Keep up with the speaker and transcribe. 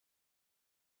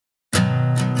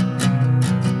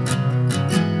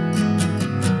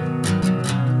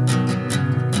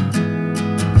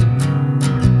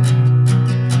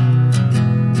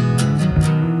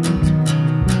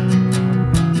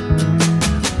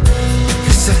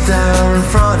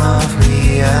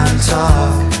and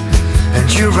talk, and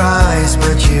you rise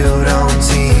but you don't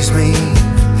tease me.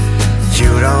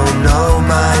 You don't know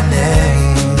my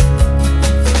name.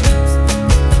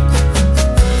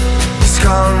 This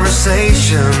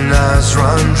conversation has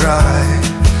run dry,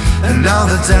 and now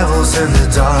the devil's in the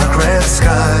dark red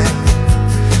sky.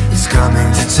 He's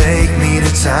coming to take me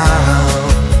to town.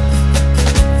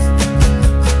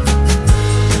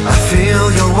 I feel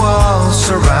your walls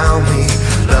surround me.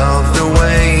 Love the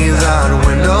way that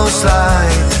windows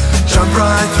slide. Jump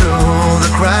right through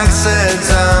the cracks, head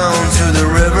down to the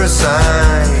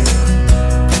riverside.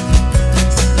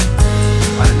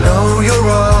 I know you're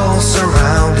all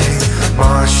surrounding.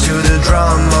 March to the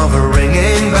drum of a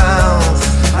ringing bell.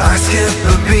 I skip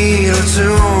a beat or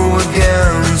two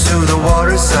again to the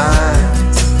waterside.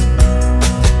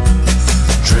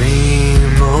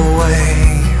 Dream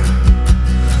away,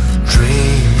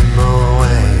 dream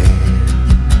away.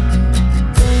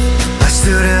 I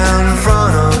stood in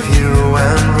front of you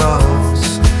and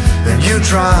rose, and you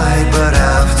tried but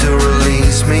have to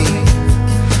release me.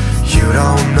 You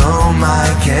don't know my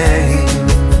game.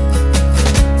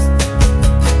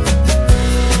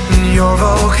 Your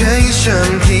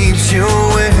vocation keeps you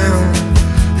in.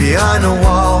 Behind a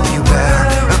wall you bear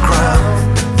a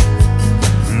crown.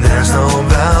 There's no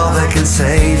bell that can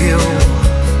save you.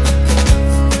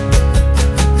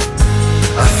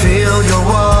 I feel your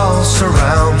walls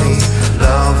surround me.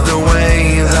 Love the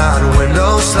way that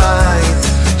windows slide.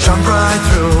 Jump right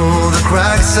through the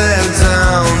cracks, head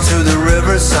down to the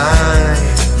riverside.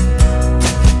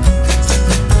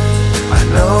 I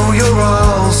know you're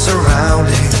all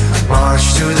surrounding.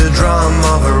 March to the drum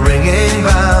of a ringing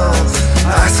bell.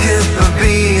 I skip a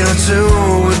beat or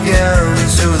two again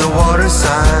to the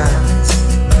waterside.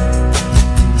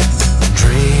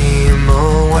 Dream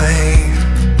away,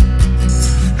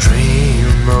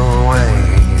 dream away.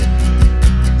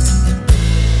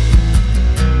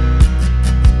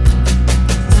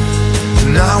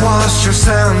 And I watched you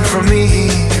stand for me.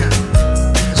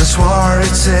 Just swore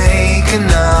to take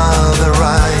another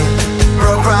ride.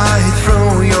 Broke right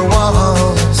through your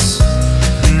walls,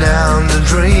 and the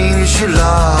dreams you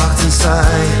locked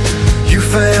inside. You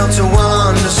failed to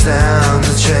understand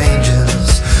the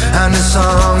changes and the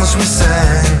songs we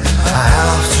sang. I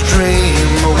have to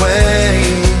dream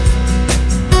away.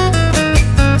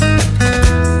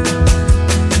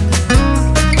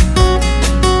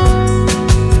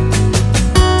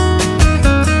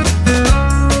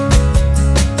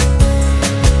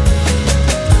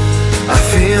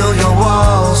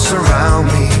 Surround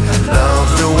me, love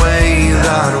the way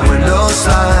that windows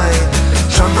slide.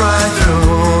 Jump right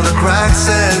through the cracks,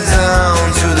 head down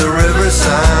to the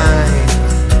riverside.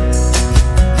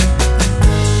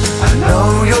 I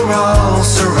know you're all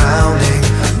surrounding.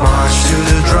 March to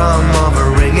the drum of a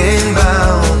ringing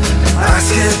bell. I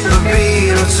skip a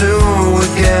beat or two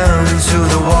again to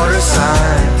the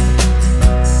waterside.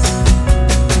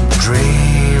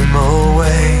 Dream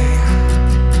away,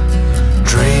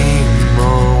 dream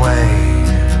away,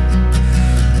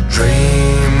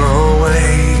 dream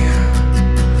away,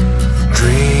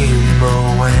 dream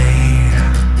away.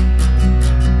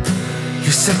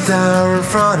 You sit there in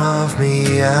front of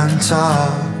me and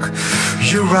talk.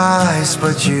 You rise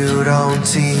but you don't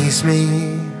tease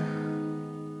me.